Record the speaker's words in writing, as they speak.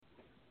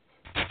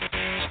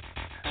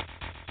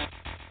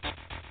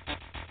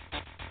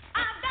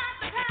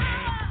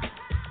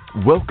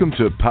Welcome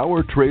to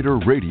Power Trader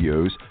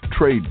Radio's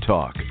Trade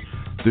Talk,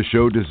 the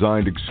show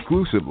designed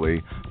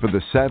exclusively for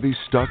the savvy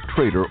stock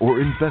trader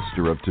or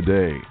investor of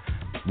today.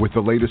 With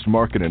the latest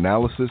market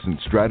analysis and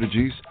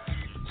strategies,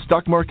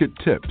 stock market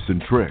tips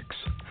and tricks,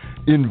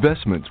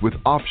 investments with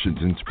options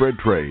and spread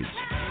trades,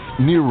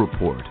 near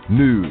report,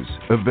 news,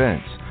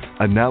 events,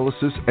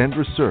 analysis, and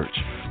research,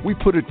 we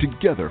put it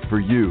together for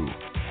you.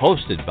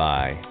 Hosted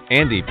by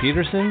Andy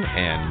Peterson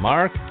and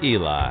Mark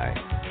Eli.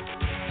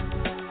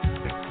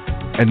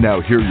 And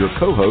now here are your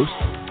co-hosts,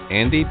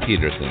 Andy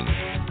Peterson.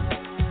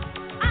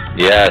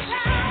 Yes,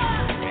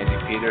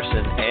 Andy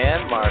Peterson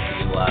and Mark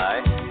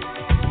Eli.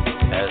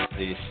 As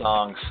the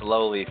song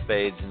slowly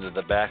fades into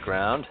the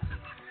background,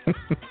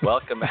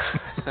 welcome,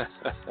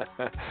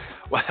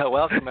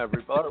 welcome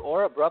everybody,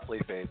 or abruptly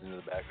fades into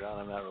the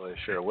background. I'm not really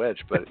sure which,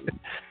 but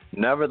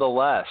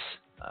nevertheless,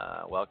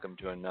 welcome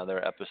to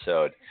another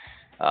episode.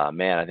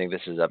 Man, I think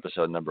this is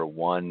episode number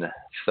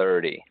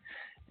 130.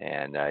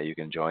 And you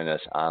can join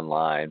us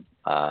online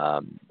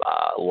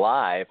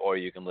live, or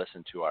you can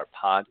listen to our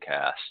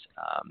podcast.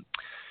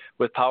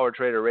 With Power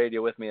Trader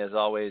Radio, with me as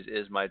always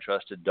is my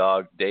trusted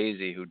dog,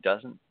 Daisy, who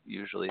doesn't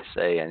usually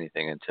say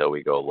anything until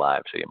we go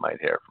live, so you might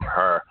hear from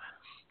her.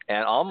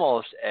 And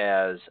almost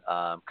as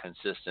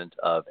consistent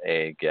of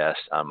a guest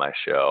on my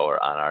show,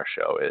 or on our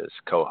show, is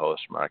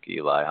co-host Mark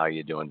Eli. How are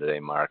you doing today,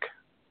 Mark?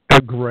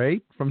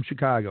 Great, from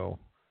Chicago.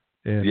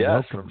 And yes,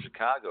 welcome. From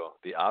Chicago,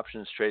 the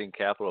options trading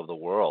capital of the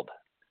world.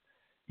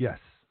 Yes.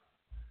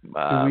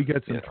 Do we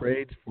get some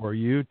trades for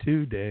you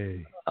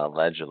today?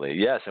 Allegedly.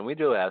 Yes, and we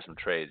do have some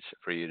trades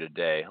for you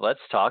today. Let's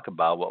talk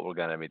about what we're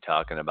going to be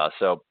talking about.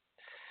 So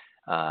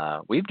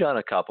we've done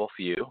a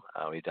few.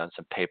 We've done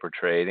some paper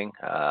trading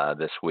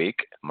this week,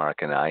 Mark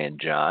and I and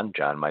John.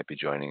 John might be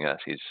joining us.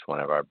 He's one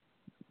of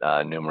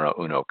our numero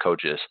uno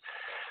coaches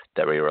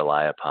that we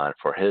rely upon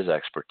for his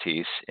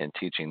expertise in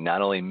teaching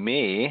not only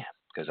me,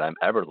 because I'm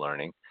ever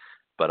learning,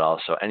 but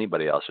also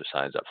anybody else who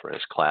signs up for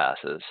his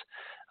classes.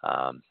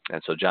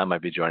 And so John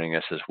might be joining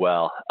us as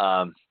well.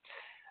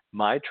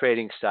 My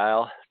trading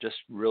style, just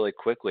really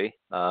quickly,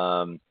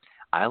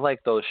 I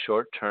like those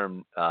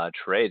short-term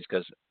trades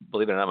because,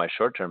 believe it or not, my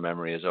short-term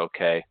memory is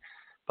okay,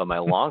 but my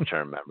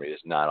long-term memory is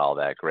not all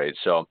that great.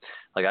 So,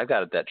 like, I've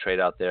got that trade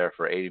out there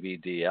for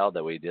AVDL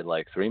that we did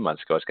like 3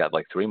 months ago. It's got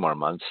like 3 more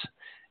months.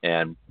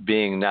 And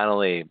being not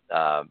only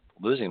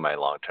losing my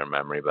long-term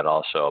memory, but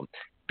also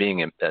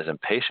being as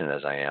impatient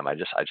as I am, I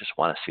just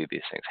want to see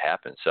these things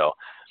happen. So,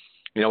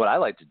 you know, what I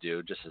like to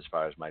do, just as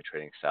far as my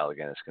trading style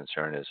again is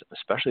concerned, is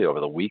especially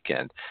over the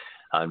weekend,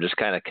 just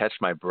kind of catch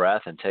my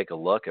breath and take a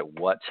look at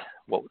what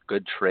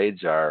good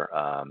trades are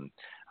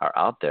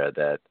out there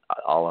that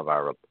all of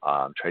our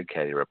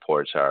TradeCaddie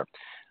reports are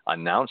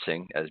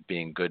announcing as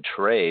being good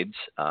trades,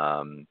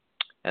 and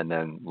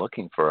then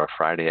looking for a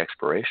Friday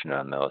expiration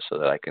on those so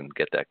that I can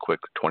get that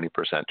quick 20%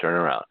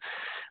 turnaround.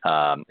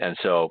 And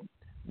so,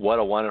 what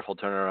a wonderful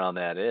turnaround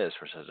that is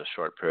for such a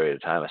short period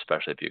of time,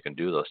 especially if you can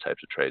do those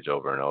types of trades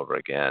over and over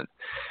again.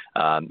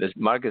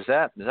 Mark, is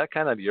that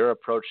kind of your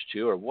approach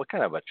too, or what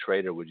kind of a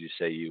trader would you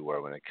say you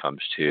were when it comes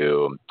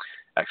to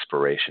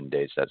expiration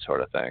dates, that sort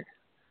of thing?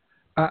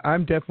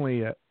 I'm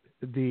definitely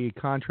the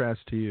contrast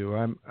to you.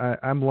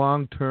 I'm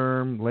long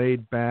term,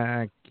 laid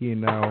back. You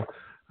know,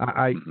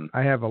 I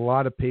have a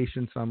lot of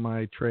patience on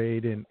my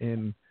trade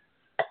in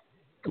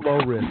low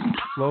risk,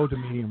 low to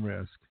medium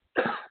risk.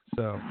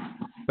 So,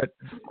 but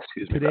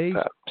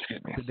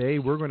today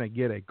we're going to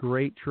get a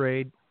great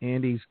trade.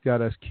 Andy's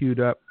got us queued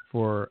up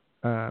for.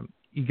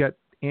 You got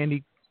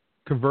Andy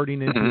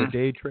converting into a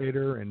day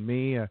trader, and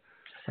me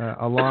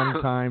a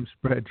long time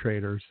spread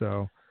trader.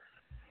 So,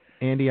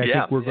 Andy, I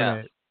think we're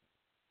going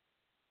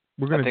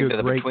to do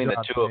a great job between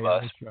the two of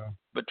us.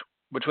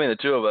 Between the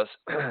two of us,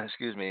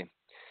 excuse me.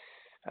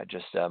 I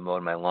just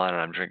mowed my lawn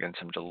and I'm drinking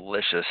some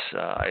delicious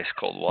ice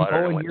cold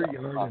water. Oh, here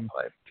you are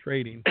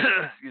trading.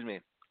 Excuse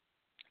me.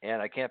 And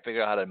I can't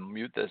figure out how to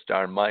mute this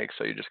darn mic,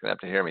 so you're just going to have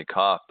to hear me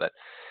cough. But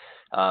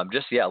a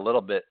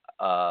little bit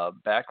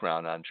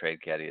background on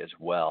TradeCaddie as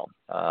well.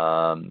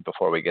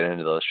 Before we get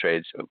into those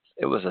trades,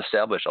 it was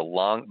established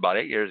about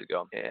 8 years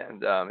ago,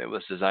 and it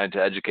was designed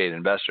to educate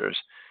investors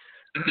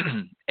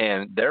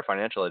and their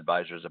financial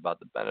advisors about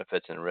the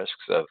benefits and risks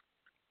of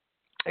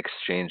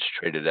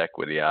exchange-traded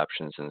equity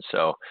options. And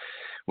so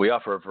we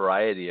offer a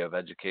variety of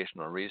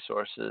educational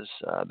resources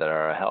that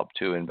are a help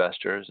to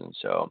investors. And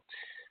so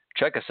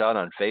check us out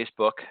on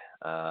Facebook,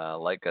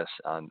 like us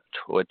on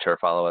Twitter,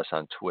 follow us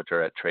on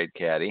Twitter at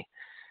TradeCaddie.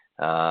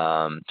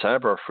 Sign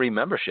up for a free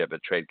membership at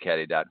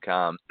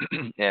TradeCaddie.com.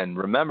 And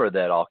remember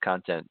that all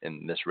content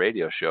in this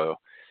radio show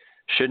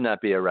should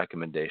not be a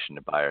recommendation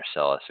to buy or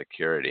sell a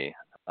security.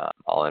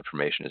 All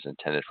information is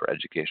intended for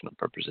educational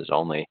purposes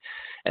only,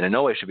 and in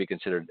no way should be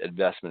considered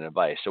investment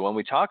advice. So when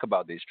we talk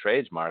about these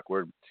trades, Mark,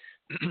 we're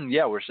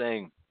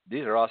saying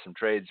these are awesome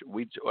trades. I'm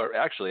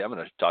going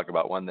to talk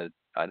about one that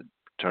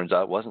turns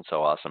out wasn't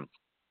so awesome.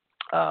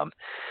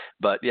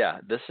 But yeah,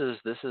 this is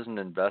an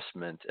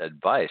investment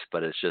advice,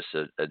 but it's just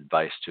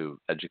advice to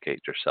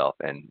educate yourself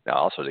and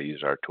also to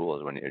use our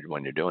tools when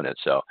you're doing it.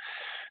 So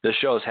This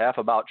show is half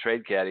about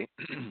TradeCaddie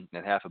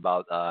and half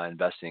about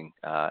investing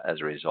as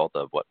a result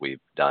of what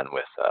we've done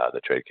with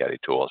the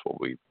TradeCaddie tools,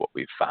 what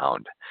we've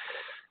found.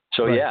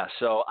 So Right. yeah,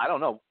 so I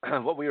don't know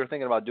what we were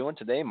thinking about doing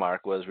today,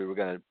 Mark, was we were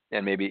going to,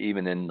 and maybe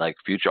even in like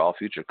all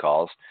future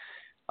calls,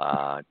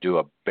 do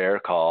a bear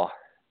call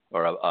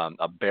or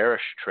a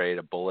bearish trade,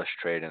 a bullish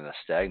trade, and a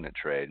stagnant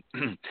trade.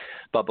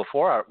 But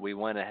before we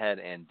went ahead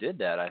and did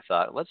that, I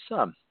thought let's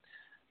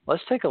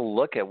take a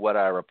look at what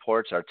our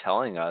reports are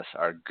telling us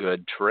are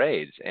good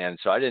trades. And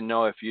so I didn't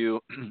know if you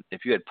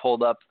had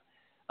pulled up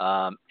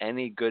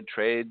any good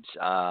trades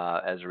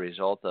as a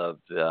result of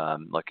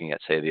looking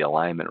at, say, the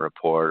alignment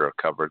report or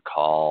covered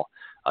call,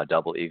 a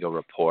double eagle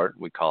report.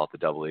 We call it the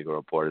double eagle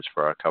report. It's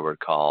for our covered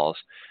calls,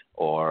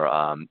 or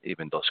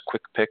even those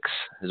quick picks.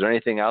 Is there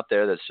anything out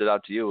there that stood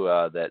out to you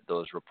that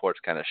those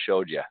reports kind of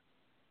showed you?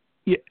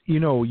 Yeah,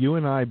 you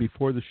and I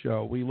before the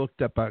show, we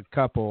looked up a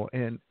couple,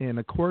 and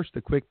of course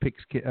the quick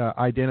picks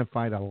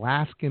identified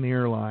Alaskan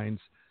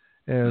Airlines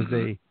as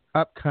a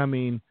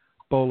upcoming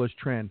bullish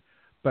trend.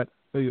 But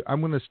I'm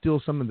going to steal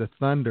some of the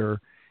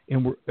thunder,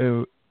 and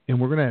we're going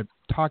to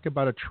talk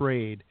about a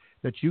trade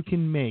that you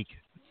can make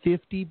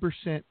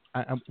 50%.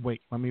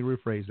 Wait, let me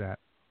rephrase that.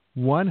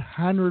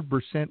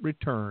 100%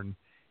 return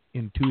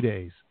in 2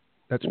 days.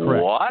 That's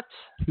correct. What?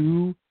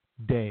 2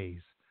 days.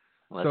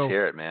 Let's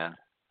hear it, man.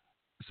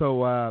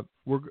 So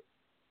we're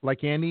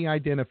like Andy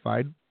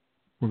identified.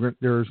 We're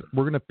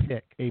going to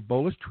pick a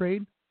bullish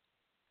trade,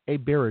 a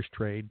bearish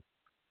trade,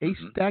 a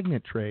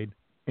stagnant trade,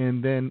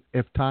 and then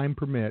if time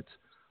permits,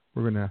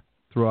 we're going to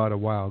throw out a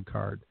wild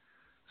card.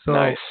 So,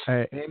 nice.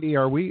 Andy,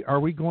 are we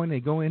going to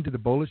go into the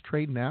bullish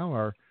trade now,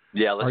 or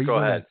yeah? Let's go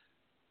ahead.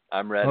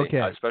 I'm ready.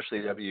 Okay. Especially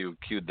if you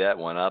queued that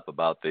one up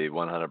about the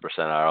 100%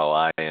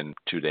 ROI in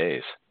 2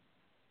 days.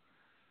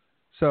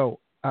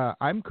 So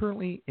I'm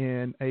currently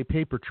in a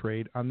paper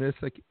trade on this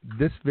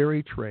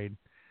very trade,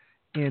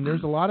 and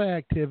there's a lot of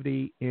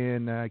activity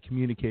in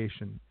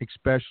communication,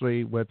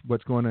 especially with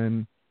what's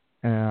going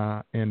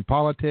on in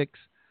politics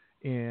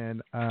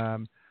and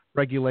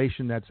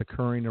regulation that's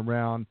occurring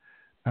around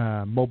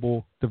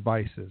mobile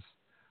devices.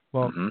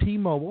 Well,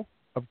 T-Mobile,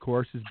 of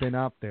course, has been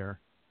out there,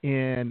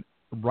 and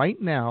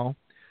right now,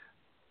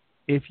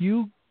 if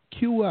you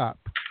queue up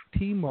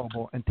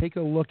T-Mobile and take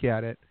a look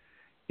at it,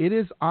 it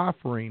is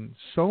offering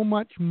so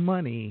much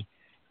money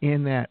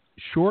in that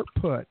short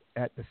put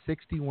at the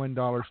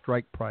 $61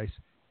 strike price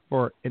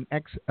for an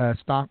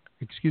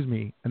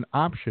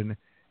option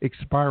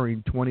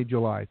expiring 20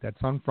 July.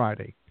 That's on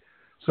Friday.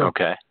 So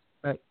okay.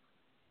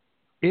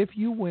 If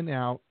you went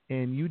out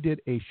and you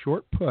did a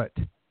short put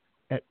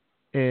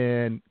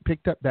and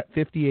picked up that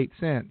 58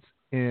 cents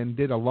and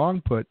did a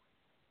long put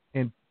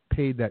and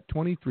paid that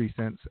 23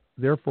 cents,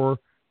 therefore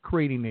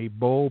creating a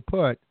bull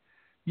put,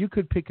 you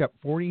could pick up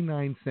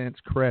 49 cents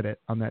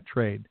credit on that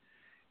trade.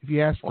 If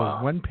you ask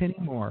for 1 penny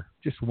more,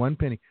 just 1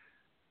 penny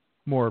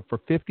more for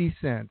 50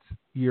 cents,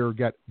 you've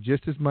got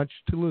just as much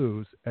to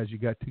lose as you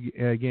got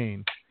to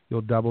gain.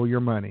 You'll double your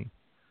money.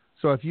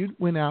 So if you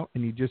went out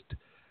and you just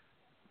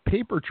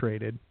paper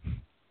traded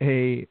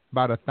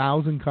about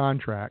 1,000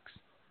 contracts.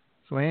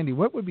 So Andy,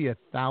 what would be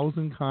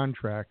 1,000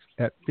 contracts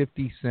at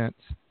 50 cents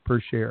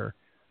per share?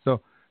 So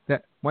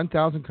that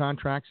 1,000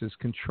 contracts is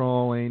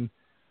controlling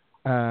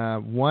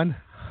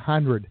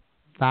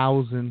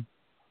 100,000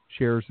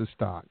 shares of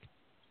stock.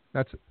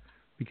 That's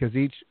because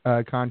each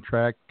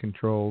contract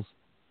controls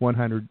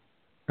 100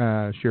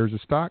 shares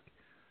of stock,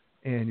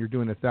 and you're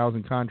doing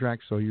 1,000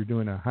 contracts, so you're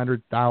doing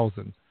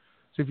 100,000.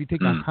 So if you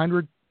take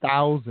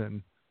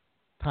 100,000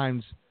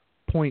 times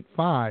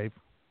 0.5,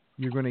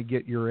 you're going to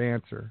get your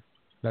answer.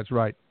 That's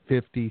right,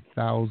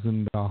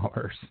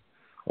 $50,000.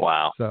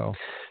 Wow. So.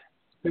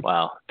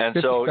 Wow. And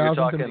so you're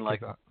talking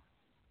like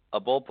a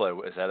bull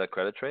put. Is that a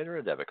credit trade or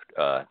a debit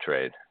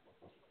trade?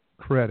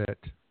 Credit.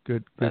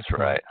 Good. That's call.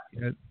 right.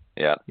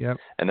 Yeah. Yep.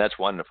 And that's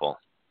wonderful.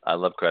 I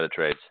love credit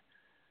trades.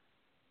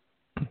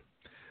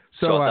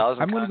 So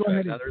 1,000 I'm going to go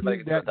ahead and everybody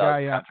keep can that do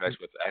 1,000 guy up. contracts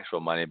with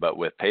actual money, but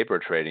with paper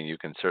trading, you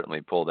can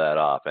certainly pull that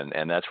off,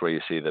 and that's where you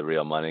see the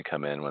real money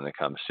come in when it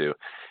comes to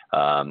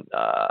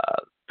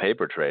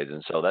paper trades.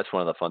 And so that's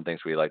one of the fun things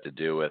we like to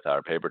do with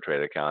our paper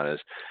trade account is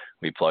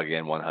we plug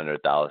in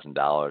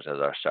 $100,000 as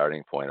our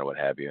starting point or what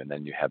have you, and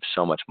then you have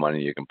so much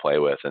money you can play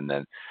with, and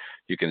then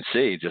you can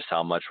see just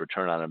how much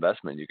return on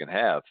investment you can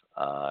have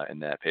in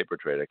that paper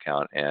trade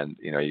account, and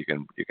you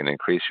can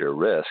increase your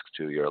risk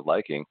to your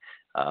liking,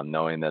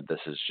 knowing that this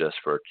is just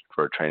for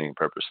training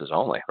purposes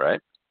only, right?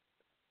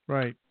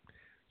 Right.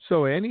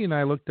 So Andy and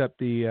I looked up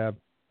the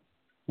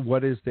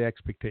what is the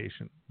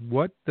expectation?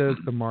 What does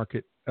the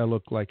market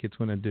look like it's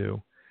going to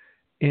do?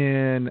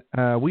 And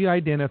we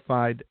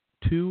identified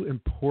two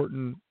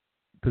important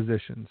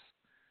positions,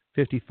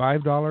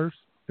 $55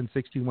 and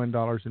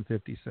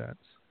 $61.50.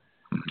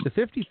 The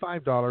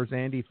 $55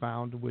 Andy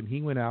found when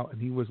he went out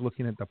and he was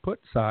looking at the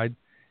put side,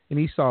 and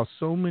he saw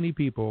so many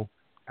people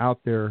out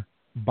there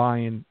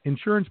buying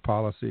insurance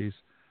policies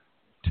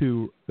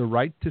to the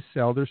right to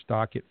sell their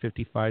stock at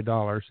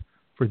 $55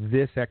 for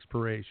this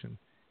expiration.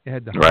 It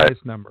had the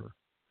highest number.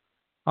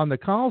 On the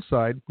call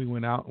side, we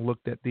went out and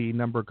looked at the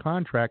number of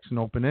contracts and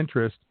open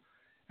interest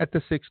at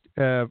the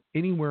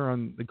anywhere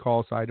on the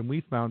call side, and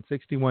we found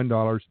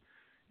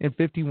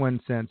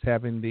 $61.51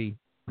 having the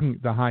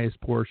highest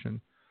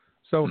portion.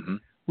 So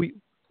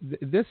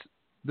this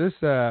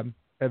a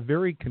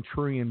very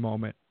contrarian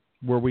moment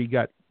where we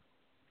got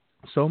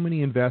so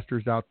many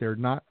investors out there.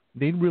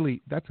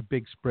 That's a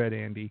big spread,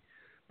 Andy,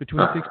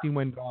 between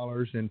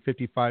 $61 and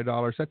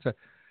 $55.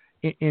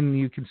 And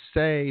you can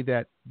say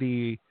that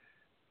this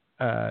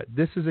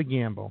is a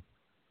gamble,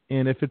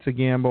 and if it's a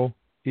gamble,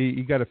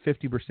 you got a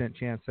 50%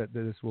 chance that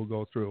this will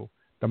go through.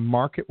 The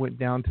market went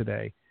down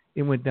today.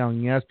 It went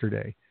down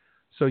yesterday.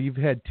 So you've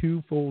had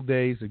 2 full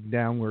days of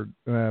downward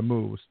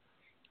moves.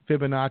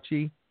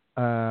 Fibonacci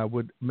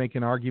would make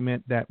an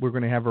argument that we're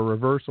going to have a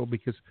reversal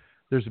because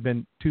there's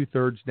been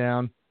 2/3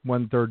 down,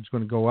 1/3 is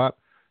going to go up.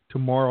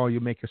 Tomorrow you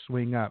make a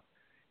swing up.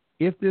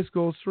 If this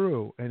goes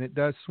through, and it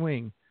does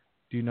swing,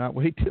 do not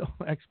wait till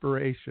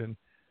expiration.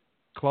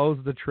 Close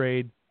the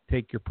trade,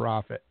 take your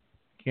profit.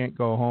 Can't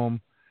go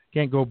home.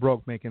 Can't go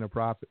broke making a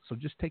profit. So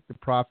just take the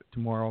profit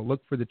tomorrow.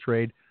 Look for the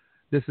trade.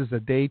 This is a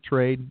day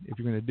trade. If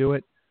you're going to do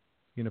it,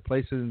 you're going to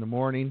place it in the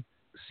morning,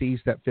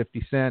 seize that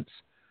 50 cents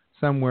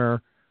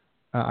somewhere,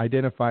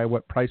 identify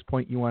what price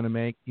point you want to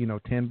make,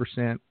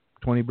 10%,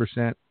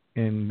 20%,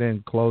 and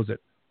then close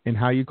it. And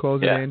how you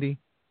close it, Andy?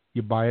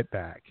 You buy it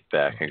back.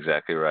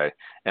 Exactly right.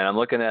 And I'm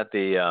looking at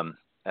the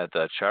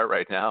chart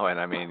right now, and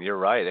I mean, you're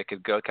right. It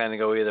could go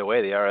either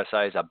way. The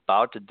RSI is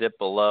about to dip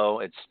below.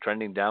 It's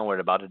trending downward,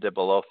 about to dip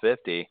below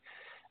 50.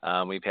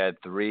 We've had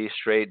 3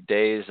 straight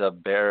days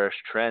of bearish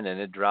trend, and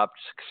it dropped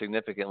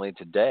significantly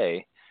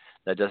today.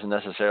 That doesn't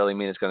necessarily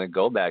mean it's going to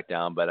go back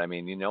down, but I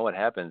mean, you know what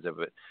happens if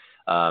it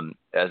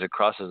as it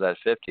crosses that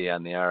 50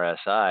 on the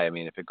RSI. I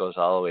mean, if it goes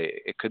all the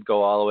way, it could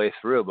go all the way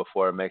through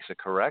before it makes a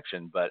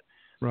correction. But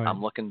right.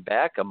 I'm looking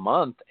back a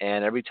month,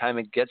 and every time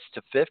it gets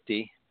to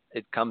 50,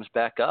 it comes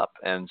back up.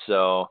 And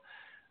so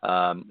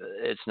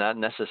it's not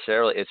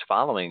necessarily, it's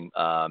following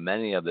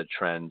many of the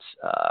trends,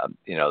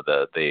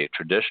 the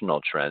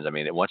traditional trends. I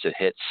mean, once it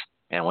hits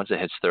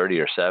 30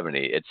 or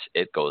 70,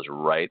 it goes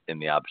right in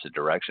the opposite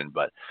direction.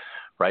 But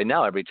right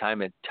now, every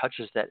time it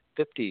touches that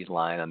 50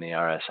 line on the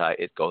RSI,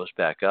 it goes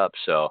back up.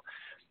 So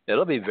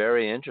it'll be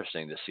very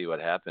interesting to see what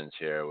happens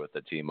here with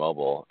the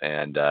T-Mobile.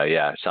 And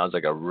it sounds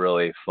like a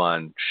really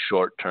fun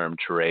short-term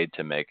trade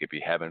to make if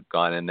you haven't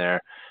gone in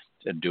there.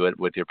 To do it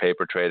with your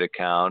paper trade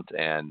account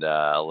and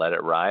let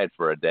it ride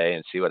for a day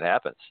and see what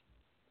happens.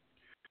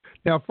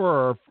 Now,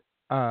 for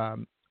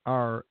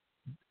our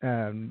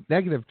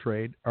negative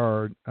trade,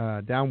 our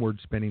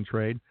downward spinning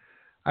trade,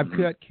 I've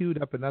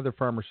queued up another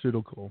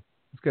pharmaceutical.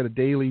 It's got a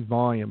daily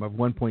volume of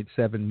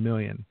 1.7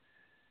 million.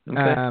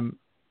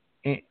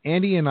 Okay.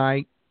 Andy and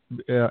I,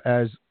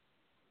 as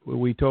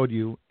we told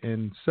you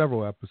in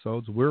several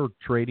episodes, we're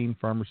trading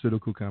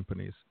pharmaceutical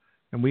companies,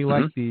 and we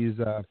like these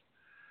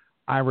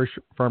Irish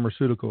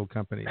pharmaceutical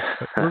companies.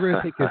 But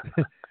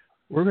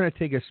we're going to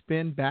take a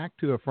spin back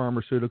to a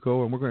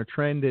pharmaceutical, and we're going to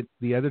trend it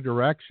the other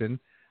direction.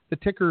 The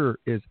ticker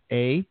is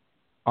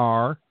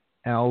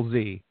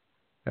ARLZ.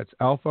 That's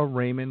Alpha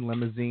Raymond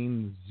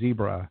Limousine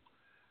Zebra.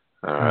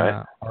 All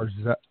right.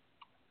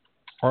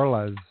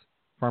 Arla's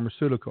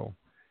Pharmaceutical.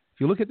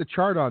 If you look at the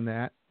chart on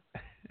that,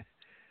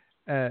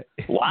 wow.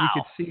 You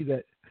can see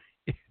that.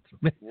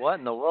 What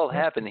in the world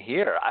happened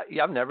here?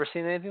 I've never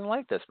seen anything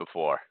like this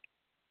before.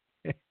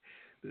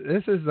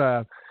 This is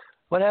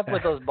what happened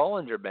with those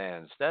Bollinger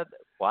Bands?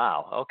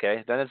 Wow.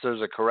 Okay. Then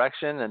there's a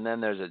correction, and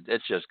then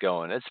it's just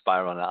going. It's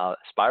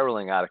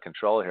spiraling out of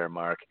control here,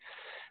 Mark.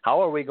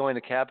 How are we going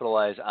to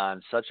capitalize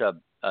on such a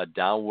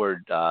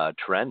downward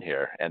trend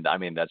here? And I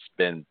mean,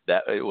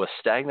 it was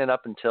stagnant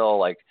up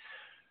until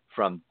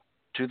from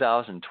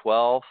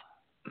 2012.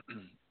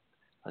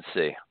 Let's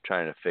see. I'm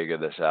trying to figure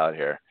this out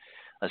here.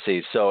 Let's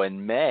see. So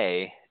in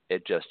May,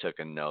 it just took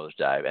a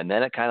nosedive, and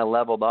then it kind of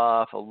leveled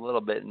off a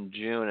little bit in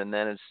June, and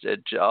then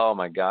oh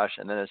my gosh,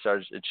 and then it's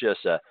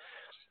just a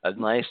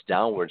nice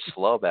downward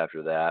slope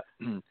after that.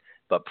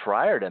 But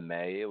prior to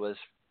May, it was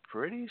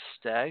pretty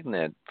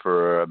stagnant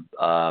for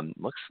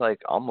looks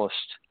like almost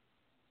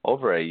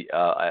over a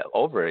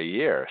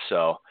year.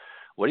 So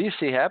what do you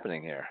see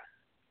happening here?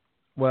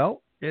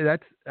 Well,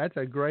 that's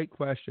a great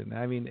question.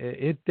 I mean,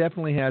 it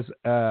definitely has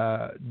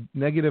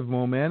negative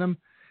momentum.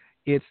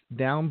 It's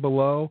down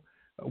below.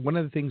 One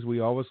of the things we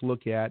always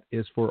look at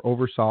is for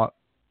oversold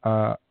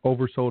or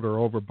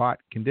overbought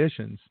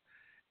conditions,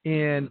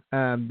 and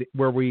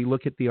where we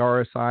look at the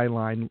RSI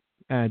line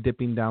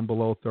dipping down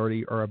below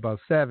 30 or above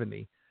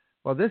 70.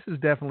 Well, this has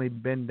definitely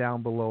been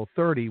down below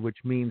 30,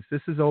 which means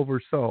this is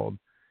oversold.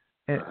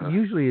 And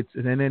usually it's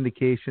an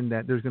indication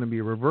that there's going to be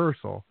a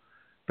reversal,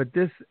 but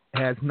this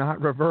has not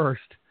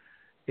reversed.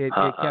 It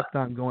kept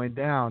on going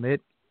down.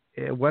 It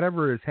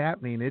whatever is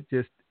happening, it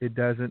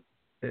doesn't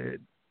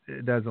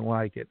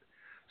like it.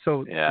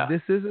 So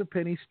this is a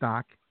penny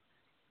stock,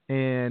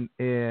 and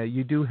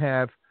you do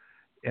have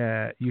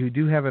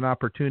an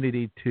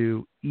opportunity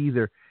to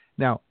either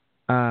now.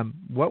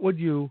 What would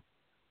you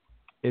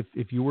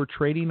if you were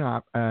trading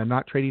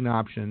not trading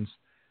options,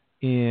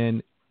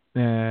 and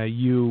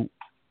you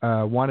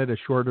wanted to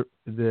short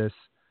this,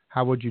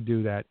 how would you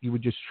do that? You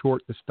would just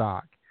short the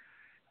stock.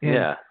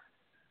 And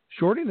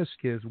shorting the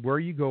stock is where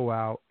you go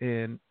out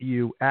and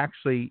you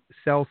actually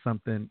sell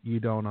something you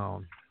don't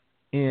own.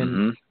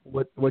 And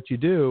what you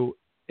do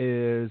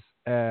is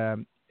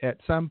at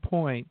some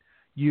point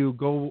you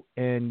go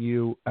and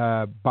you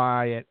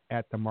buy it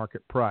at the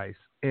market price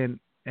and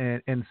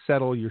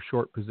settle your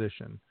short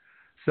position.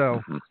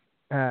 So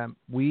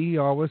we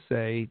always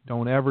say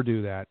don't ever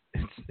do that.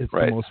 It's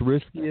the most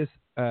riskiest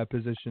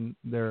position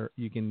there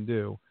you can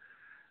do.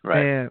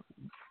 Right. And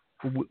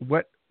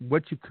what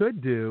you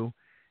could do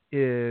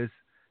is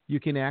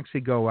you can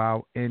actually go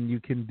out and you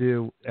can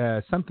do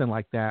something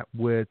like that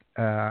with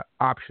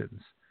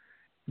options.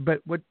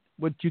 But what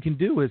you can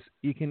do is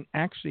you can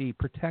actually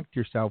protect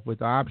yourself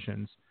with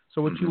options.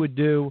 So what you would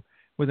do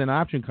with an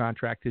option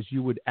contract is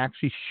you would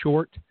actually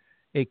short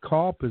a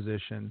call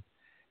position,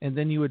 and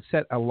then you would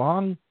set a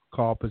long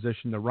call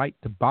position, the right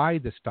to buy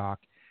the stock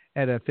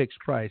at a fixed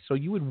price. So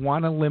you would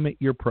want to limit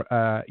your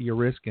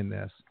risk in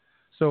this.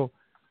 So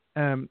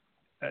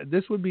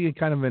this would be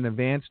kind of an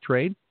advanced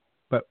trade,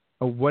 but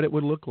what it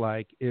would look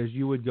like is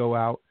you would go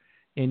out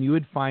and you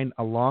would find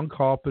a long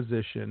call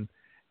position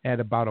at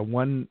about a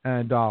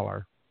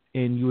 $1,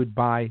 and you would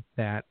buy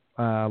that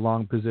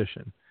long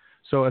position.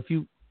 So if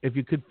you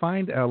could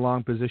find a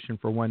long position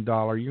for $1,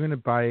 you're going to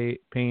buy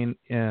paying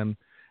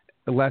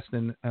less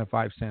than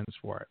 5 cents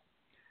for it.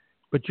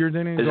 But you're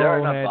then going to go ahead.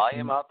 Is there enough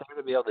volume out there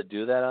to be able to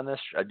do that on this?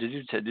 Did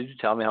you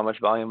tell me how much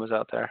volume was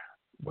out there?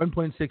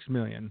 1.6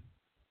 million.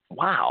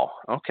 Wow.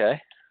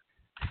 Okay.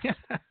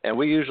 And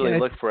we usually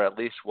look for at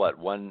least what's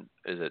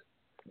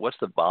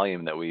the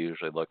volume that we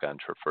usually look on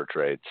for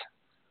trades?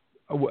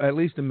 At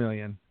least a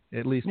million.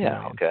 At least a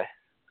million.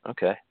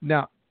 Okay.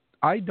 Now,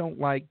 I don't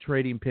like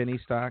trading penny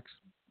stocks.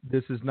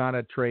 This is not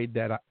a trade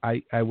that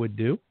I would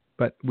do,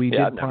 but we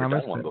did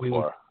promise that we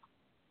would.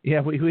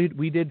 Yeah,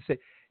 we did say.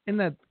 And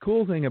the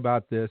cool thing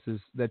about this is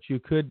that you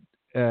could,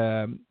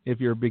 if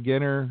you're a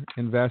beginner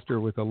investor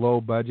with a low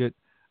budget,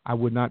 I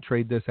would not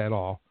trade this at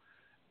all.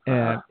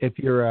 And if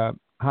you're a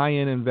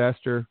high-end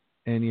investor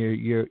and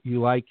you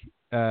like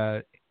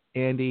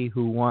Andy,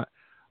 who want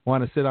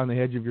to sit on the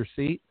edge of your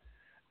seat,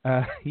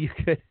 you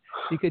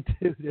could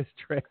do this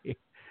trade.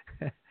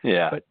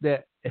 But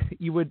that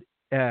you would.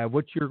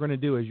 What you're going to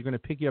do is you're going to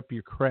pick up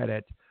your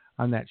credit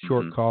on that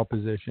short call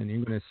position.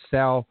 You're going to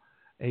sell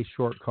a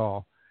short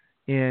call,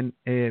 and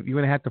you're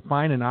going to have to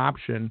find an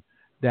option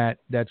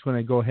that's going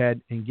to go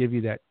ahead and give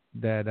you that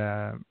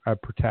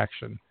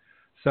protection.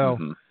 So,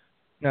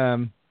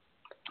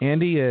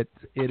 Andy, it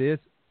is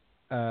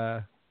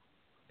a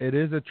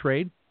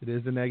trade. It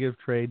is a negative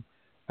trade.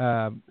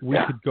 We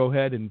could go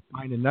ahead and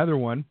find another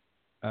one.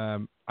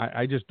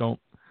 I just don't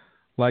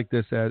like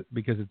this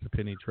because it's a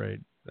penny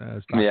trade.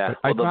 Well,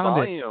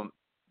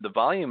 the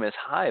volume is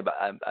high, but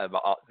I've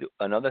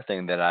another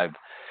thing that I've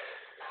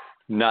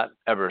not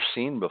ever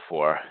seen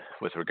before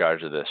with regard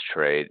to this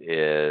trade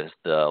is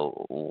the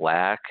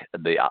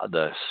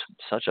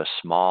such a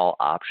small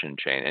option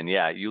chain. And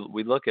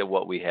we look at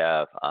what we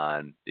have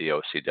on the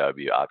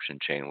OCW Option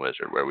Chain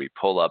Wizard, where we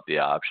pull up the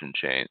option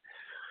chain,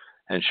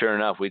 and sure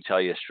enough, we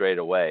tell you straight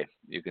away.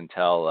 You can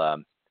tell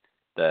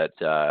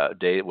that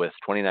day with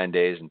 29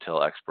 days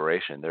until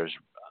expiration,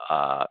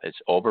 it's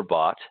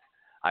overbought.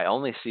 I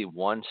only see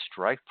one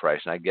strike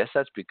price, and I guess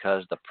that's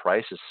because the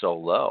price is so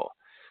low.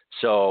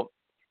 So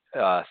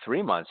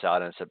 3 months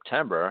out in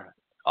September,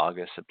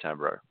 August,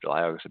 September,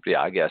 July, August,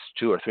 I guess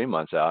 2 or 3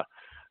 months out,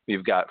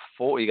 you got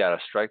a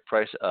strike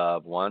price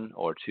of 1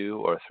 or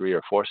 2 or 3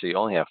 or 4, so you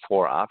only have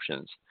 4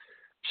 options.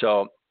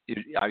 So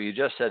you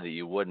just said that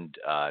you wouldn't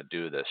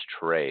do this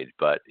trade,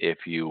 but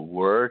if you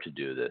were to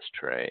do this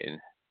trade,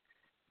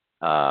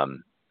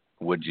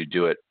 would you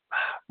do it?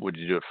 Would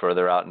you do it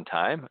further out in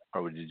time,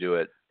 or would you do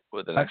it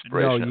with an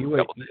expiration of a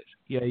couple days?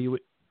 Yeah, you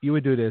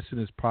would do it as soon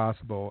as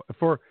possible.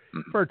 For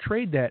a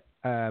trade that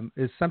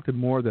is something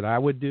more that I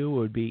would do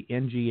would be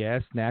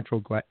NGS,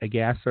 Natural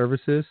Gas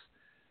Services.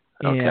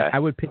 And I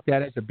would pick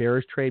that as a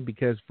bearish trade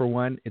because, for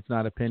one, it's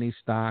not a penny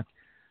stock.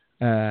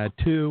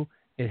 2,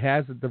 it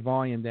has the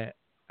volume that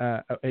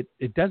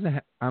it doesn't.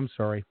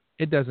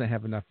 It doesn't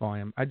have enough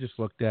volume. I just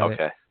looked at it.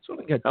 It's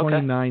only got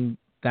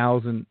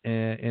 29,000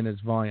 in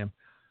its volume.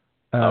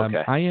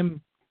 I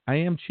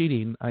am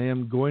cheating. I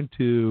am going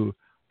to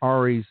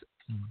Ari's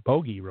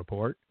bogey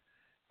report.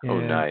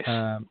 And,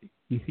 nice.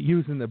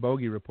 Using the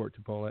bogey report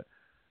to pull it.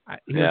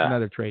 Here's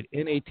another trade.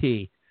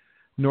 NAT,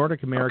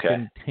 Nordic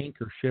American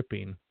Tanker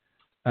Shipping.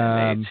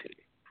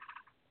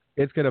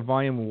 It's got a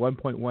volume of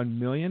 1.1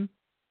 million.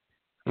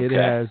 It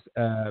has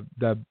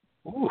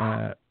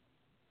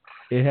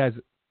it has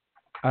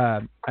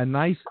a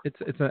nice.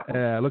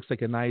 It looks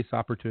like a nice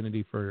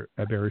opportunity for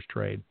a bearish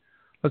trade.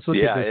 Let's look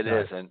at this. Yeah,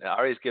 it is. And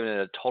Ari's given it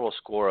a total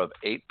score of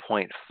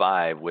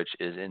 8.5, which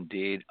is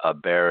indeed a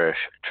bearish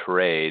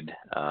trade.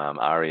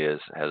 Ari is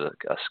a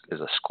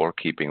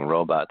scorekeeping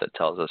robot that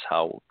tells us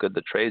how good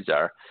the trades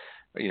are.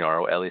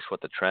 or at least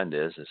what the trend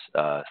is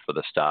for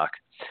the stock.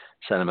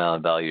 Sentimental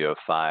value of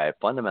 5,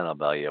 fundamental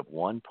value of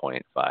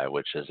 1.5,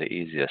 which is the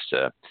easiest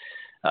to.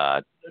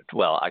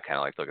 Well, I kind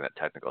of like looking at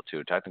technical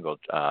too. Technical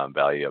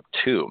value of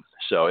 2.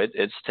 So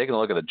it's taking a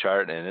look at the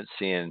chart and it's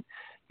seeing,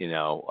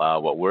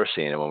 what we're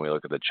seeing. And when we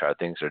look at the chart,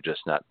 things are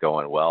just not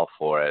going well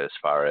for it. As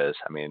far as,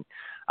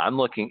 I'm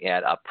looking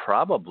at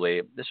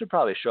this would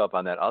probably show up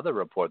on that other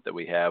report that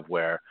we have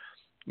where,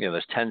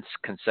 there's 10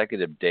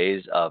 consecutive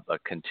days of a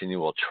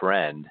continual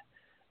trend.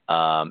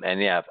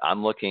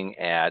 I'm looking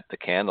at the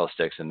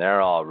candlesticks and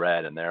they're all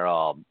red and they're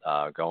all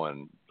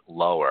going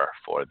lower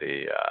for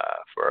the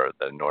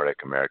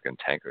Nordic American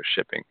tanker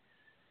shipping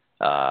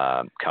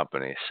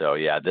company. So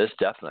this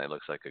definitely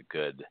looks like a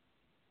good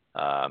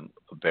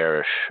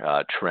bearish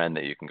trend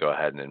that you can go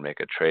ahead and make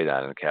a trade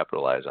on and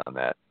capitalize on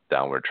that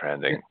downward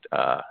trending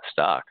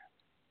stock.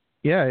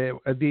 Yeah,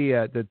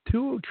 the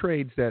two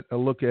trades that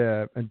look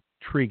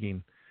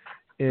intriguing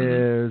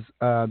is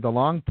the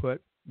long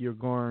put. You're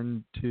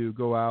going to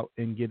go out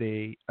and get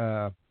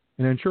an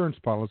insurance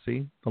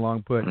policy. The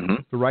long put,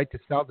 the right to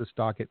sell the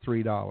stock at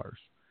 $3.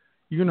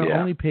 You're going to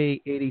only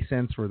pay 80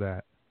 cents for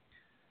that.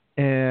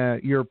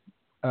 And your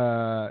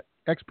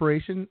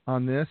expiration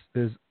on this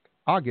is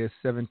August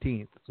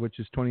 17th, which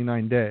is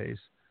 29 days.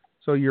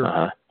 So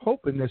you're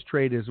hoping this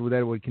trade is that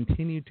it would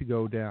continue to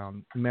go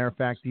down. As a matter of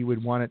fact, you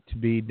would want it to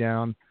be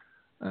down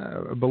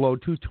below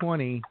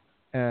 220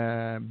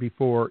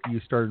 before you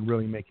started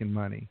really making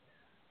money.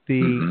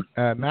 The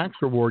max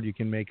reward you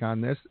can make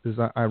on this is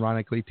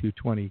ironically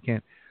 220.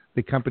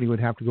 The company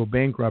would have to go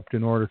bankrupt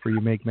in order for you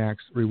to make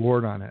max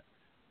reward on it.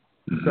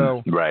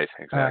 So right,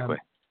 exactly.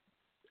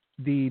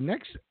 The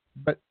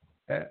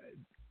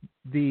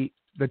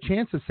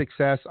chance of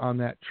success on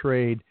that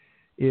trade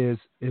is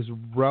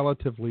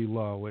relatively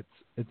low.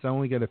 It's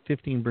only got a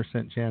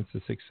 15% chance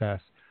of success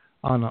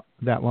on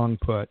that long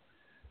put.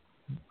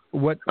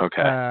 There's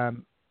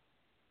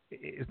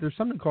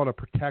something called a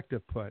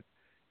protective put,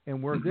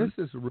 and where this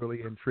is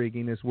really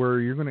intriguing is where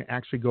you're going to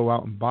actually go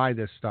out and buy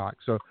this stock.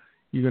 So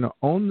you're going to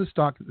own the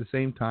stock at the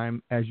same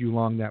time as you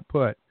long that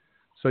put.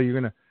 So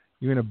you're going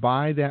to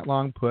buy that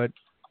long put.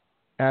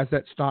 As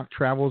that stock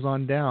travels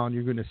on down,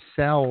 you're going to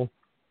sell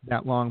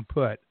that long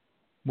put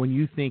when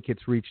you think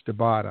it's reached the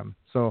bottom.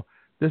 So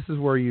this is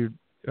where you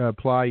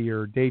apply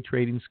your day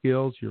trading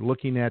skills. You're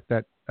looking at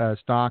that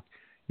stock.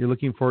 You're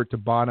looking for it to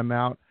bottom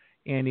out.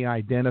 Andy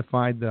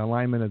identified the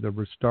alignment of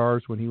the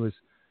stars when he was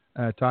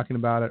talking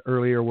about it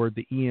earlier, where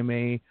the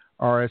EMA,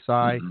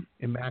 RSI,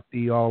 and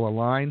MACD all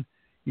align.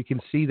 You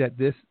can see that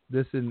this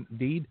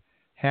indeed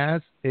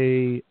has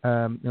a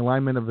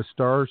alignment of the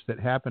stars that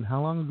happened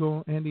how long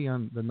ago, Andy?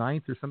 On the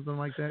 9th or something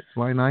like that?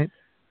 July 9th?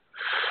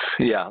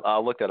 Yeah,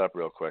 I'll look that up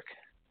real quick.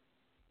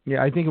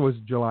 Yeah, I think it was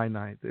July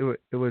 9th.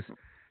 It was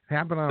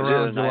happened on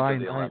around July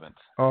 9th.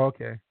 Oh,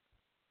 okay.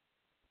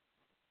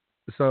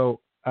 So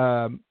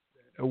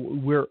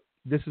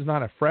this is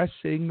not a fresh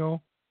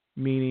signal,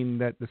 meaning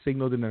that the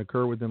signal didn't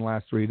occur within the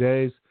last 3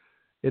 days.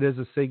 It is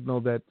a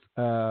signal that's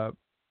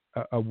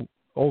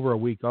over a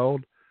week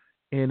old,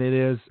 and it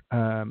is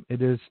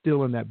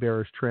still in that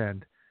bearish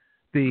trend.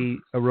 The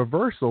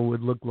reversal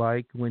would look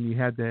like when you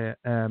had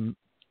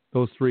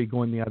those three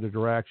going the other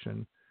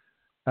direction.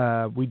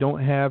 We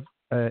don't have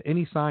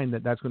any sign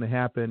that that's going to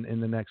happen in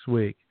the next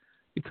week.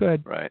 It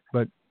could, right?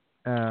 But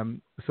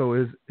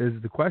so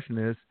the question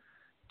is,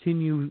 can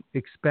you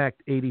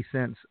expect 80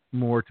 cents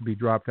more to be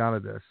dropped out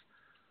of this?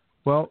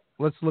 Well,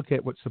 let's look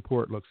at what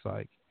support looks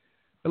like.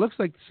 It looks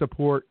like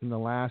support in the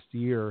last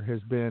year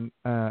has been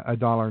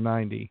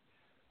 $1.90.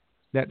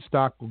 That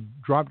stock will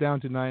drop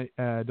down to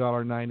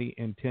 $1.90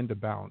 and tend to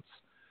bounce.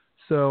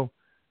 So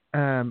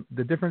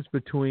the difference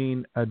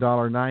between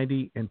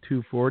 $1.90 and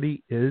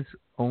 $2.40 is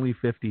only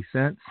 50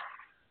 cents,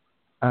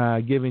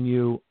 giving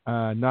you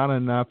not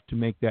enough to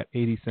make that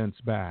 80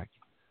 cents back.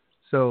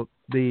 So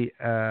the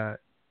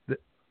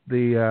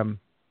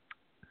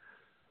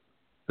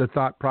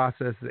thought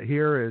process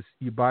here is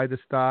you buy the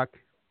stock,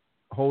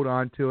 hold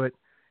on to it.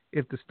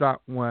 If the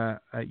stock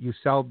you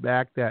sell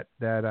back that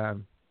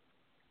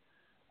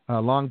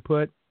long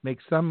put, make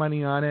some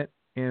money on it,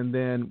 and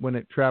then when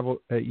it travels,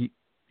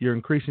 you're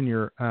increasing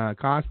your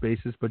cost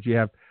basis, but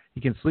you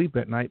can sleep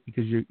at night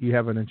because you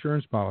have an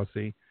insurance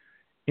policy,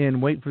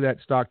 and wait for that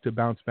stock to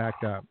bounce back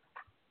up.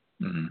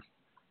 Mm-hmm.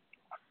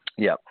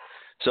 Yep.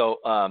 So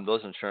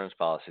those insurance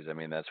policies,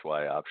 that's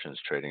why options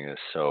trading is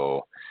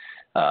so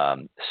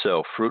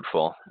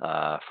fruitful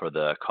for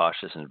the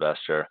cautious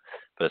investor,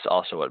 but it's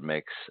also what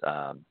makes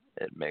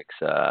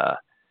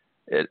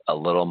it a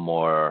little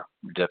more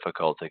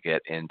difficult to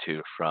get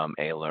into from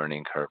a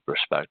learning curve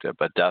perspective,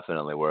 but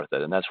definitely worth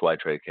it. And that's why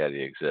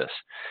TradeCaddie exists,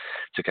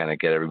 to kind of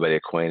get everybody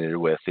acquainted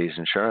with these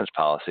insurance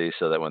policies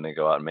so that when they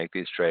go out and make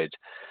these trades,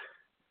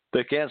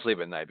 they can't sleep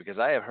at night. Because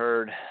I have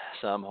heard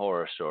some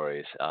horror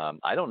stories.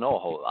 I don't know a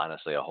whole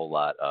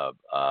lot of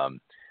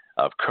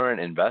current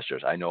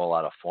investors. I know a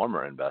lot of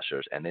former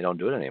investors, and they don't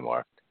do it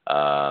anymore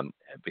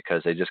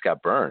because they just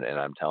got burned. And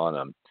I'm telling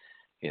them,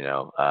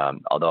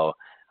 although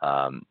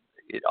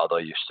although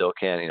you still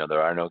can,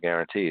 there are no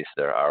guarantees.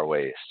 There are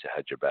ways to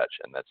hedge your bets,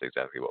 and that's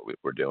exactly what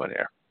we're doing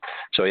here.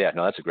 So yeah,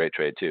 no, that's a great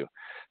trade too.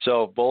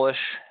 So bullish,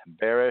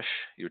 bearish.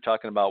 You were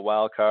talking about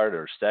wild card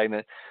or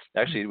stagnant.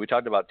 Actually, we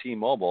talked about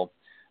T-Mobile.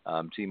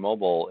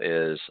 T-Mobile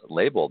is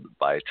labeled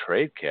by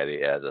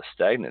TradeCaddie as a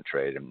stagnant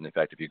trade. And in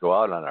fact, if you go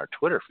out on our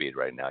Twitter feed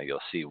right now, you'll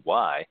see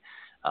why,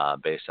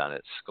 based on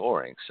its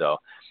scoring. So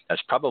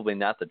that's probably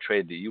not the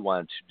trade that you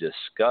wanted to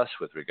discuss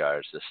with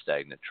regards to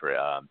stagnant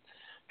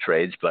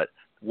trades. But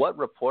what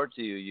report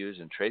do you use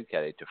in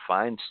TradeCaddie to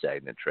find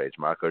stagnant trades,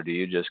 Mark? Or do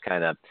you just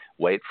kind of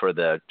wait for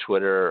the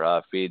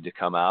Twitter feed to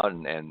come out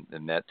and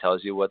that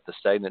tells you what the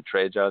stagnant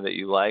trades are that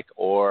you like?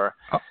 Or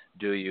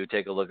do you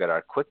take a look at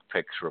our Quick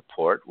Picks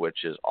report,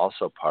 which is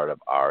also part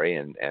of ARI,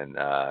 and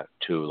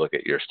to look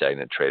at your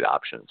stagnant trade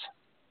options?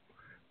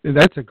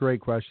 That's a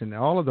great question.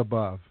 All of the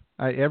above.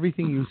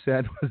 Everything you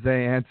said was the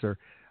answer.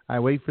 I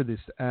wait for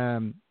this.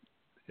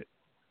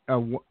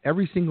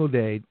 Every single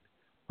day,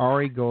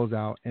 ARI goes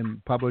out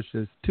and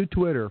publishes to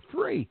Twitter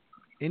free.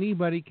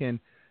 Anybody can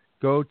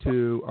go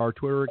to our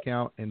Twitter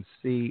account and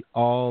see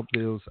all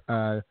those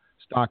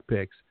stock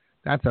picks.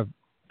 That's a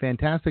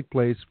fantastic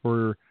place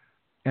for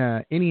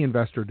any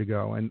investor to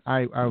go, and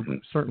I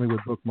certainly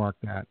would bookmark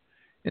that.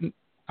 And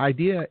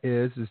idea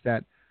is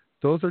that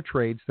those are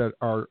trades that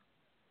are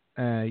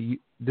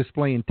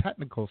displaying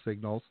technical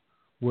signals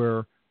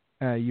where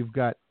you've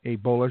got a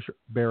bullish,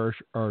 bearish,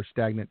 or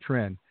stagnant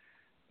trend.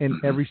 And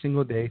every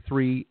single day,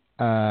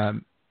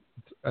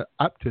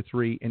 up to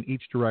 3 in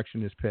each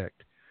direction is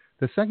picked.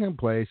 The second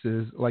place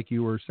is, like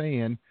you were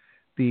saying,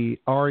 the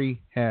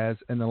ARI has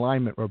an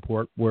alignment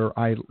report where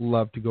I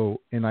love to go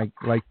and I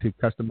like to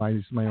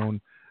customize my own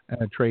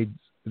trades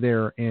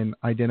there and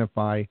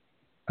identify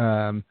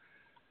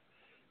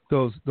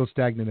those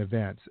stagnant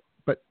events.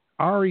 But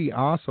ARI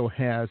also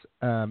has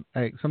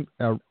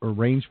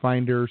range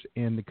finders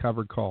and the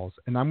covered calls.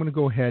 And I'm going to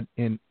go ahead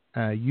and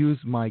use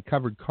my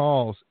covered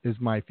calls as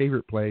my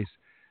favorite place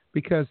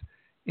because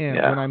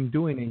when I'm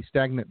doing a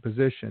stagnant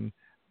position,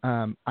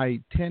 I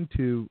tend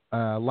to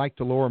like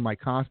to lower my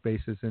cost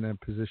basis in a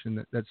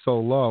position that's so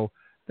low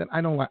that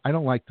I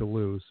don't like to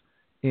lose.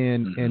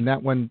 And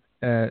that one,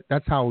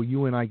 that's how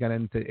you and I got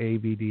into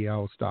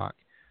AVDL stock.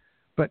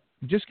 But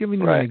just giving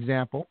you an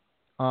example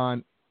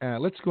on,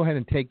 let's go ahead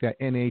and take that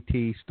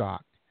NAT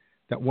stock,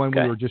 that one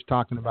we were just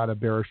talking about, a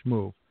bearish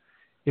move.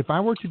 If I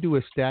were to do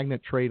a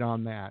stagnant trade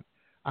on that,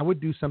 I would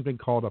do something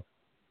called a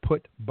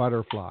put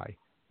butterfly.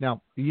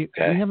 Now, we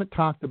haven't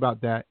talked about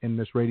that in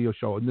this radio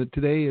show. And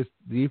today is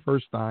the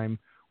first time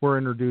we're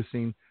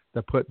introducing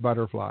the put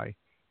butterfly.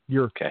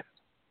 You're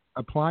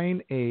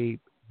applying a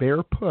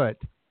bear put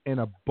and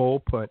a bull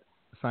put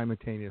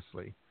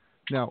simultaneously.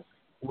 Now,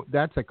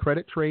 that's a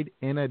credit trade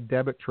and a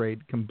debit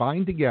trade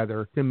combined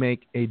together to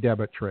make a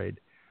debit trade.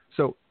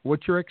 So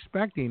what you're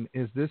expecting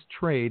is this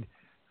trade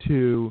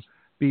to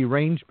be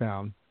range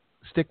bound,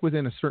 stick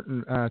within a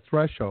certain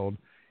threshold,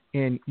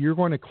 and you're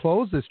going to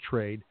close this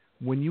trade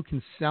when you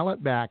can sell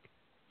it back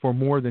for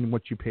more than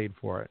what you paid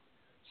for it.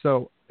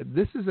 So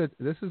this is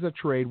a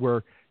trade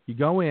where you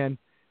go in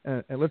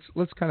and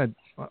let's kind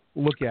of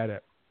look at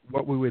it.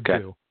 What we would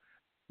do,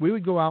 we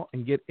would go out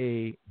and get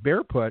a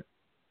bear put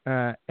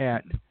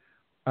at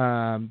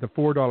the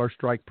 $4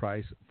 strike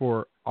price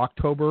for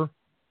October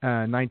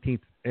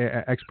 19th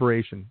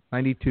expiration,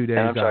 92 days.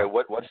 And I'm sorry, out.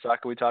 what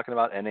stock are we talking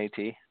about?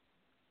 NAT.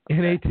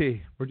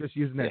 NAT. We're just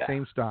using that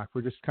same stock.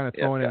 We're just kind of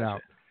throwing it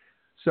out.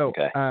 So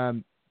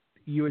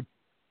you would,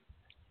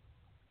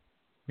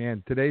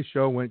 man, today's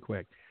show went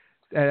quick.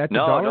 At the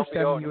No,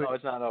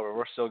 it's not over.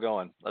 We're still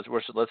going. Let's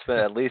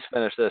at least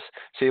finish this.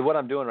 See, what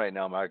I'm doing right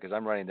now, Mark, is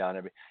I'm writing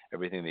down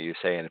everything that you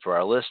say. And for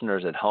our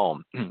listeners at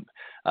home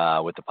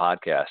with the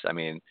podcast, I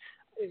mean,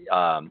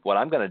 what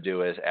I'm going to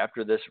do is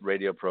after this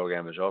radio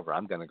program is over,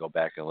 I'm going to go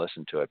back and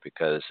listen to it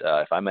because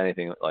if I'm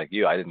anything like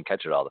you, I didn't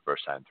catch it all the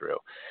first time through.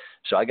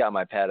 So I got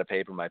my pad of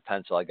paper, my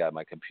pencil, I got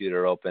my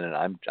computer open, and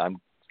I'm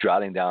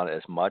jotting down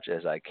as much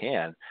as I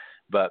can.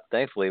 But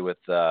thankfully, with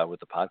the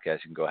podcast,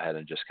 you can go ahead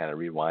and just kind of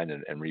rewind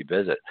and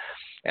revisit.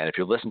 And if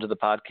you listen to the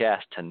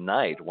podcast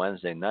tonight,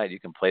 Wednesday night, you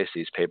can place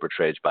these paper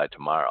trades by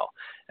tomorrow.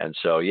 And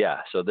so,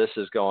 so this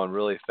is going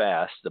really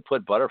fast. The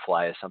put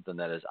butterfly is something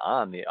that is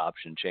on the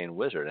option chain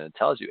wizard, and it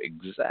tells you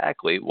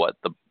exactly what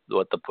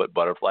the put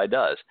butterfly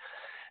does.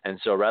 And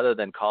so rather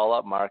than call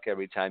up Mark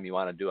every time you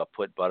want to do a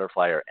put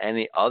butterfly or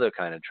any other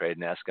kind of trade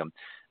and ask him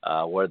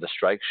where the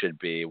strike should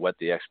be, what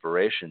the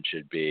expiration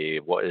should be,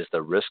 what is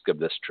the risk of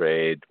this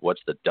trade,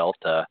 what's the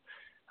delta,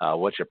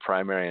 what's your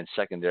primary and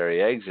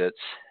secondary exits,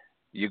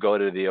 you go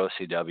to the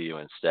OCW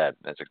instead.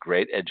 That's a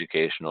great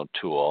educational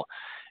tool.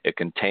 It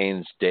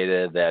contains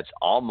data that's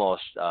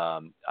almost,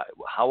 how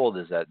old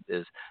is that?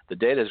 The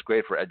data is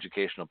great for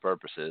educational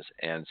purposes,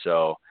 and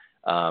so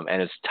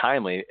and it's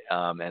timely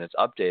and it's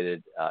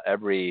updated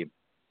every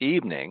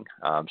evening.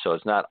 So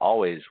it's not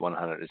always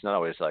 100. It's not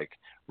always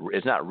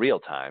it's not real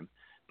time,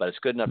 but it's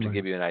good enough to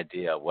give you an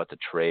idea of what the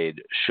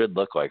trade should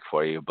look like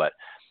for you. But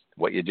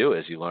what you do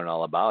is you learn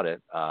all about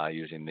it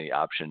using the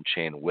option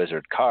chain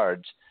wizard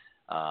cards,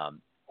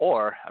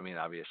 Or, I mean,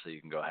 obviously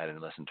you can go ahead and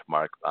listen to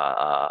Mark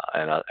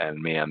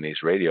and me on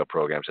these radio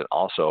programs and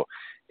also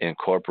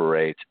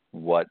incorporate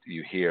what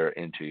you hear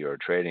into your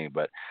trading.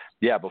 But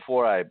yeah,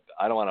 before I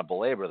don't want to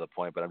belabor the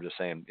point, but I'm just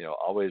saying,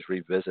 always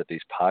revisit these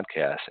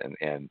podcasts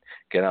and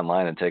get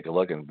online and take a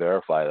look and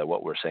verify that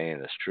what we're saying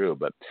is true.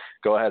 But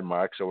go ahead,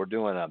 Mark. So we're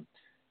doing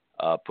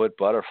a put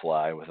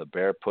butterfly with a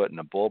bear put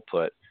and a bull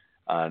put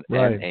on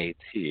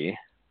NAT.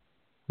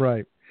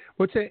 Right.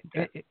 What's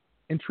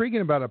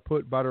intriguing about a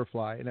put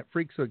butterfly, and it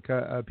freaks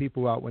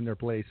people out when they're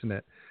placing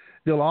it,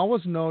 they'll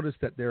always notice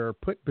that their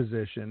put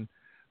position,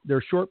 their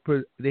short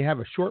put, they have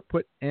a short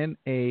put and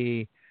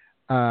a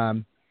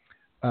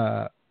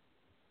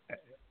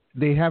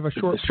they have a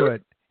short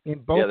put in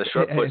both. Yeah, the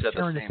short put's at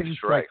the same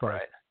strike,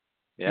 right?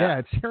 Yeah,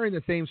 it's carrying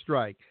the same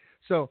strike.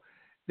 So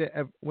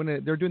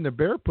when they're doing the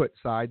bear put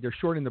side, they're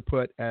shorting the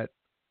put at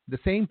the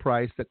same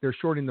price that they're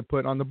shorting the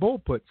put on the bull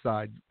put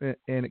side,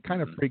 and it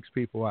kind of freaks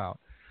people out.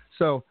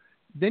 So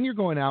then you're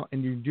going out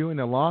and you're doing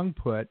a long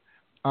put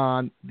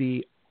on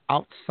the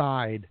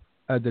outside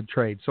of the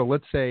trade. So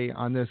let's say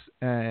on this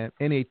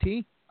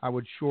NAT, I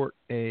would short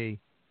a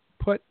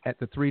put at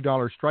the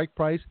 $3 strike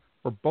price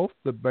for both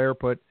the bear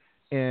put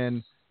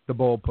and the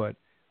bull put.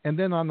 And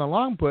then on the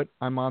long put,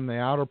 I'm on the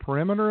outer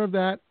perimeter of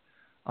that.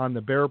 On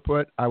the bear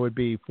put, I would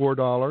be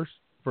 $4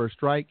 for a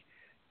strike,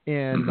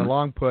 and the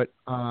long put,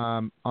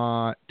 $2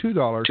 for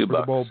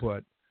the bull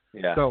put.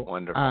 Yeah, so,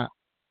 wonderful.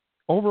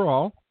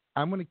 Overall,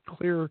 I'm going to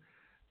clear.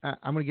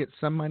 I'm going to get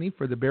some money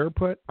for the bear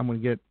put. I'm going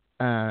to get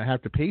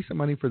have to pay some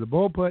money for the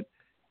bull put.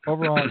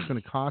 Overall, it's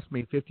going to cost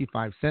me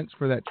 55 cents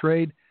for that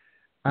trade.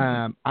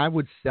 I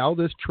would sell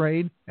this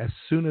trade as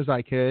soon as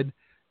I could.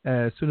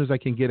 As soon as I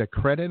can get a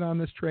credit on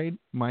this trade,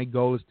 my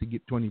goal is to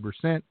get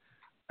 20%.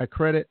 A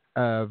credit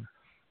of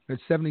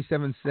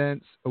 77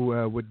 cents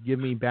would give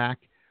me back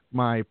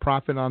my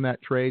profit on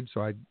that trade,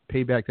 so I'd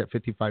pay back that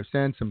 55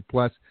 cents and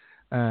plus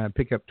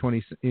pick up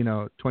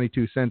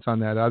 22 cents on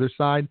that other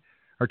side,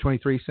 or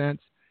 23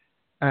 cents.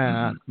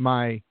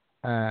 My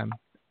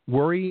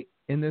worry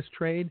in this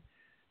trade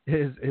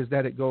is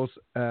that it goes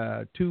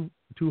too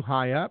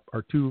high up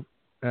or too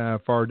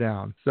far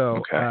down.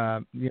 So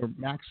your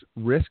max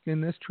risk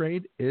in this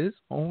trade is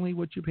only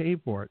what you pay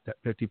for it, that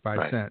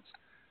 55 cents.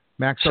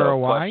 Max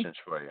ROI. Questions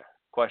for you.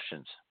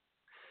 Questions.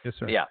 Yes,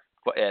 sir. Yeah,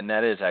 and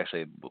that is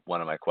actually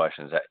one of my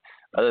questions.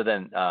 Other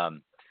than,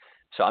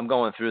 so I'm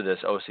going through this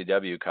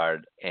OCW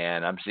card,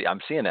 and I'm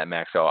seeing that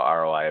max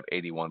ROI of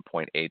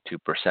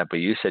 81.82%. But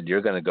you said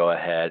you're going to go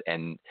ahead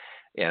and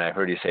I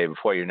heard you say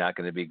before, you're not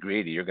going to be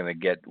greedy. You're going to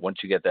get, once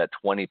you get that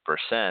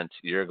 20%,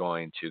 you're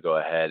going to go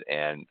ahead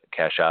and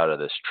cash out of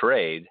this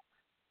trade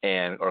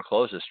or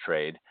close this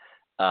trade.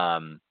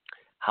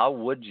 How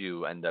would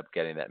you end up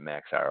getting that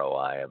max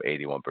ROI of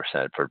 81%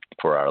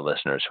 for our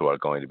listeners who are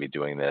going to be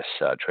doing this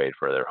trade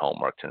for their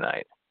homework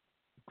tonight?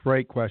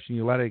 Great question.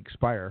 You let it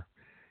expire.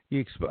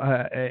 You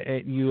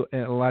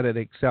let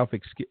it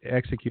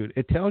self-execute.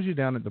 It tells you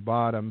down at the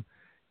bottom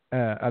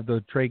of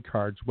the trade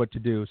cards what to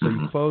do. So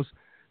you close.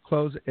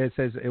 It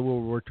says it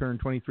will return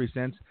 23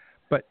 cents,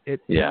 but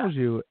it tells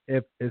you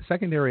if a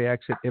secondary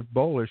exit, if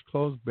bullish,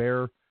 close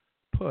bear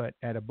put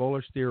at a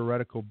bullish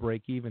theoretical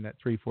break even at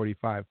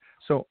 345.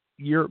 So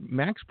your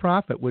max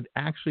profit would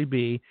actually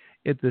be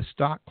if the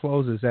stock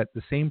closes at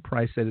the same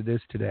price that it is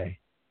today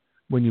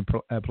when you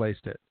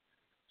placed it.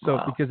 So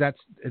because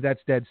that's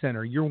dead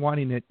center. You're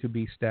wanting it to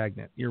be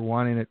stagnant. You're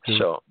wanting it to.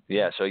 So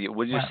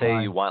would you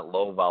say you want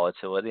low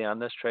volatility on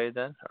this trade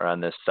then, or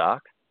on this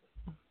stock?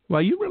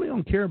 Well, you really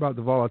don't care about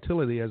the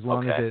volatility as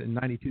long as in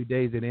 92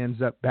 days it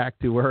ends up back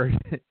to where.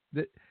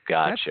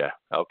 Gotcha.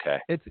 Okay.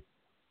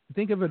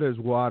 Think of it as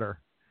water,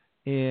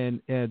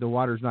 and the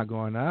water's not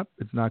going up,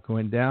 it's not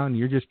going down.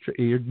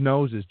 Your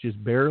nose is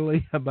just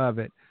barely above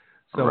it.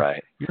 So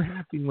you're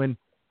happy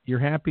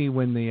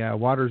when the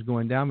water's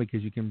going down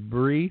because you can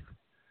breathe.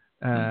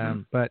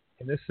 But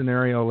in this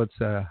scenario, let's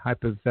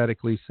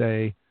hypothetically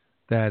say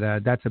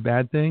that that's a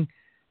bad thing.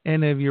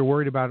 And if you're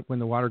worried about when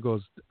the water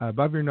goes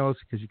above your nose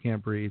because you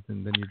can't breathe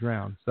and then you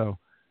drown. So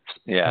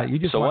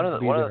one of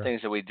the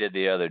things that we did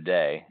the other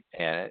day,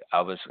 and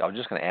I was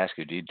just going to ask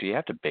you, do you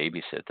have to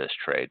babysit this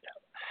trade?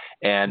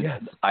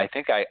 And I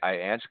think I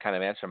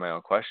answered my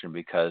own question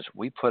because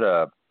we put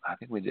it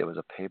was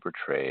a paper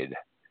trade.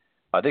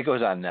 I think it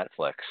was on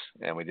Netflix,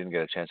 and we didn't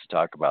get a chance to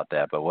talk about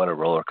that. But what a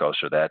roller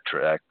coaster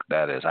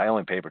that is! I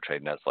only paper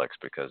trade Netflix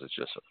because it's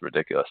just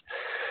ridiculous.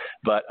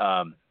 But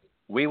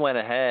we went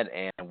ahead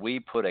and we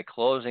put a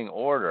closing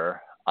order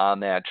on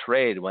that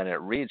trade when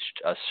it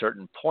reached a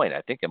certain point.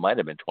 I think it might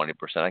have been 20%.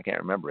 I can't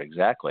remember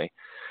exactly.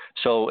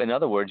 So in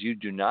other words, you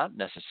do not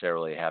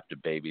necessarily have to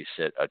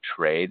babysit a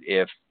trade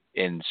if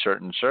in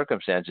certain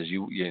circumstances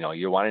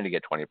you're wanting to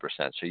get 20%.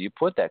 So you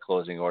put that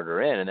closing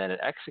order in and then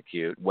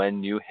execute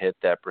when you hit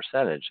that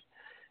percentage.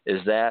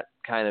 Is that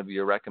kind of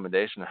your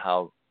recommendation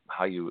how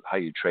you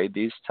trade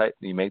these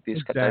you make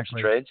these types of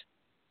trades?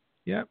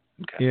 Yeah.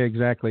 Okay. Yeah,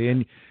 exactly.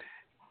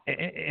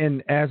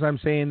 And as I'm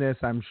saying this,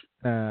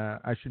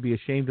 I should be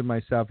ashamed of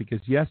myself because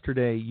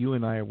yesterday you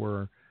and I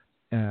were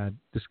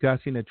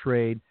discussing a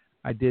trade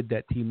I did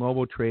that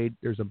T-Mobile trade.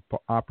 There's an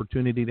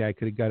opportunity that I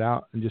could have got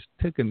out and just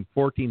taken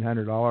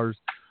 $1,400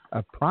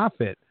 of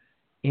profit,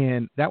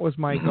 and that was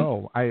my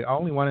goal. I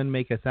only wanted to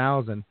make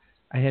 $1,000.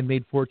 I had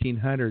made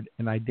 $1,400,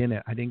 and I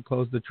didn't. I didn't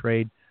close the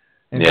trade.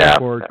 And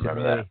therefore,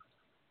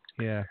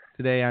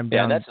 today I'm down.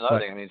 Yeah, and that's another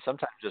thing. I mean,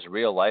 sometimes just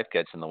real life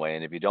gets in the way,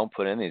 and if you don't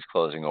put in these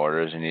closing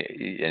orders, and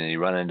you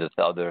run into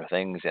other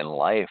things in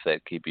life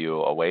that keep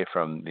you away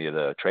from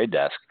the trade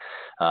desk,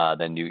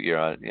 then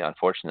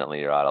unfortunately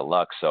you're out of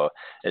luck. So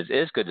it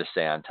is good to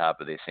stay on top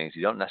of these things.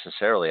 You don't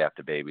necessarily have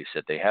to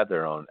babysit. They have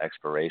their own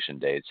expiration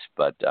dates,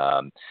 but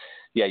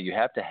you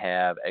have to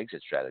have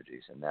exit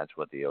strategies, and that's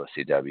what the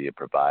OCW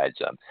provides.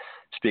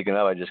 Speaking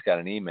of, I just got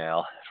an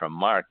email from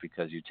Mark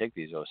because you take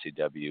these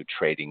OCW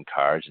trading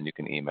cards and you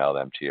can email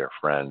them to your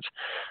friends.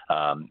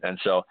 And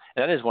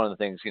that is one of the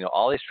things,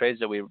 all these trades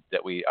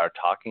that we are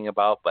talking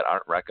about but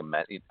aren't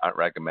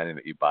recommending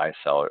that you buy,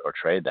 sell, or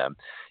trade them.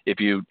 If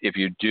you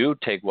do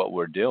take what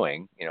we're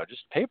doing,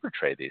 just paper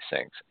trade these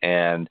things.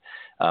 And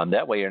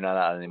that way you're not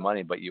out any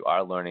money, but you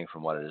are learning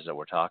from what it is that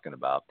we're talking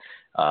about.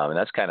 And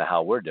that's kind of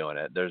how we're doing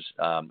it.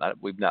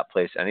 We've not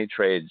placed any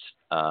trades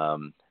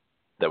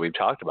that we've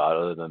talked about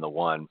other than the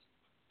one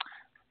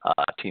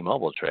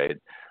T-Mobile trade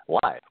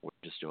live. We're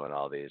just doing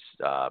all these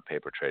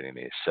paper trading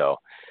these. So,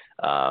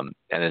 and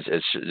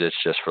it's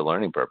just for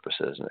learning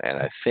purposes. And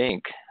I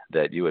think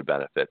that you would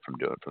benefit from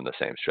the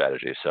same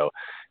strategy. So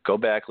go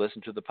back,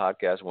 listen to the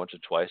podcast once or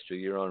twice, do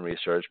your own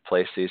research,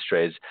 place these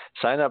trades,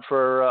 sign up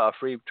for a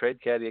free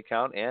TradeCaddie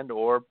account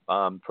or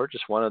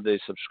purchase one of the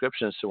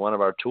subscriptions to one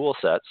of our tool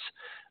sets.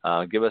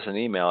 Give us an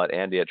email at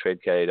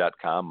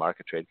andy@TradeCaddie.com,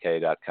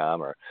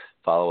 mark@TradeCaddie.com, or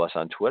follow us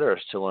on Twitter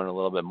to learn a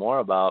little bit more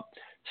about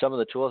some of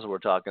the tools that we're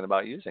talking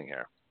about using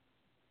here.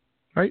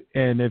 Right.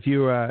 And if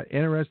you're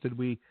interested,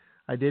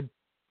 I did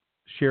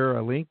share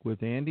a link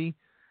with Andy.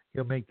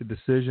 He'll make the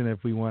decision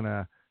if we want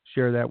to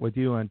share that with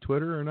you on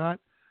Twitter or not.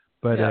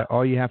 But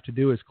all you have to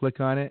do is click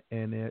on it,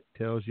 and it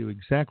tells you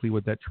exactly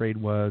what that trade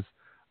was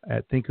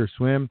at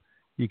Thinkorswim.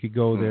 You could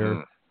go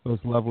there. Those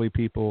lovely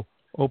people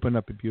open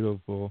up a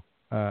beautiful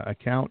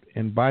account.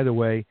 And by the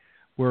way,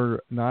 we're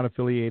not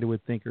affiliated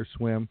with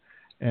Thinkorswim,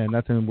 and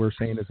nothing we're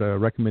saying is a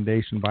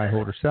recommendation, buy,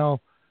 hold, or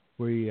sell.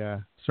 We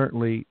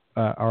certainly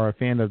are a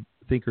fan of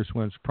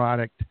Thinkorswim's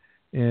product.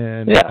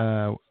 And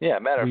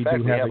matter of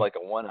fact, we have like a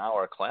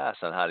 1-hour class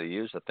on how to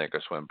use the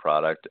Thinkorswim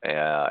product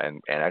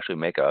and actually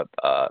make a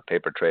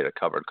paper trade, a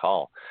covered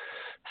call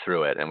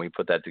through it. And we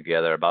put that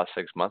together about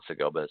 6 months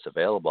ago, but it's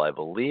available, I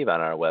believe, on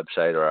our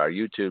website or our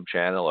YouTube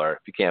channel, or if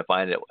you can't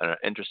find it and are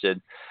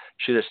interested,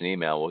 shoot us an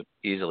email. We'll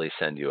easily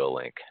send you a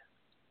link.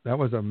 That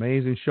was an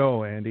amazing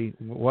show, Andy.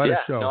 What a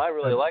show. No, I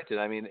really liked it.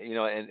 I mean,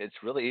 and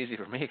it's really easy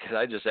for me because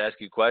I just ask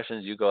you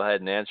questions, you go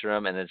ahead and answer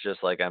them, and it's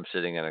just like I'm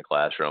sitting in a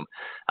classroom.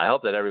 I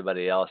hope that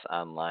everybody else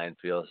online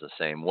feels the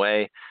same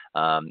way.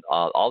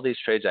 All these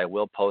trades I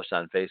will post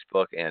on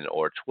Facebook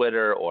or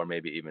Twitter, or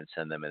maybe even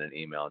send them in an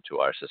email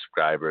to our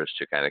subscribers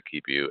to kind of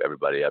keep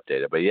everybody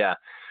updated. But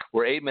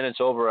we're 8 minutes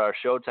over our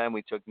show time.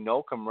 We took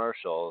no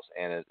commercials,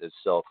 and it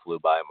still flew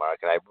by,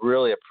 Mark. And I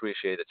really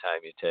appreciate the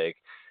time you take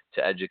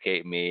to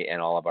educate me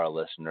and all of our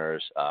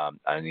listeners on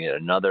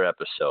another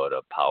episode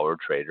of Power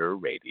Trader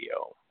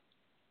Radio.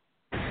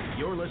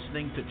 You're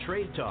listening to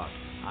Trade Talk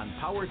on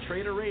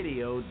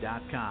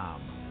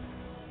PowerTraderRadio.com.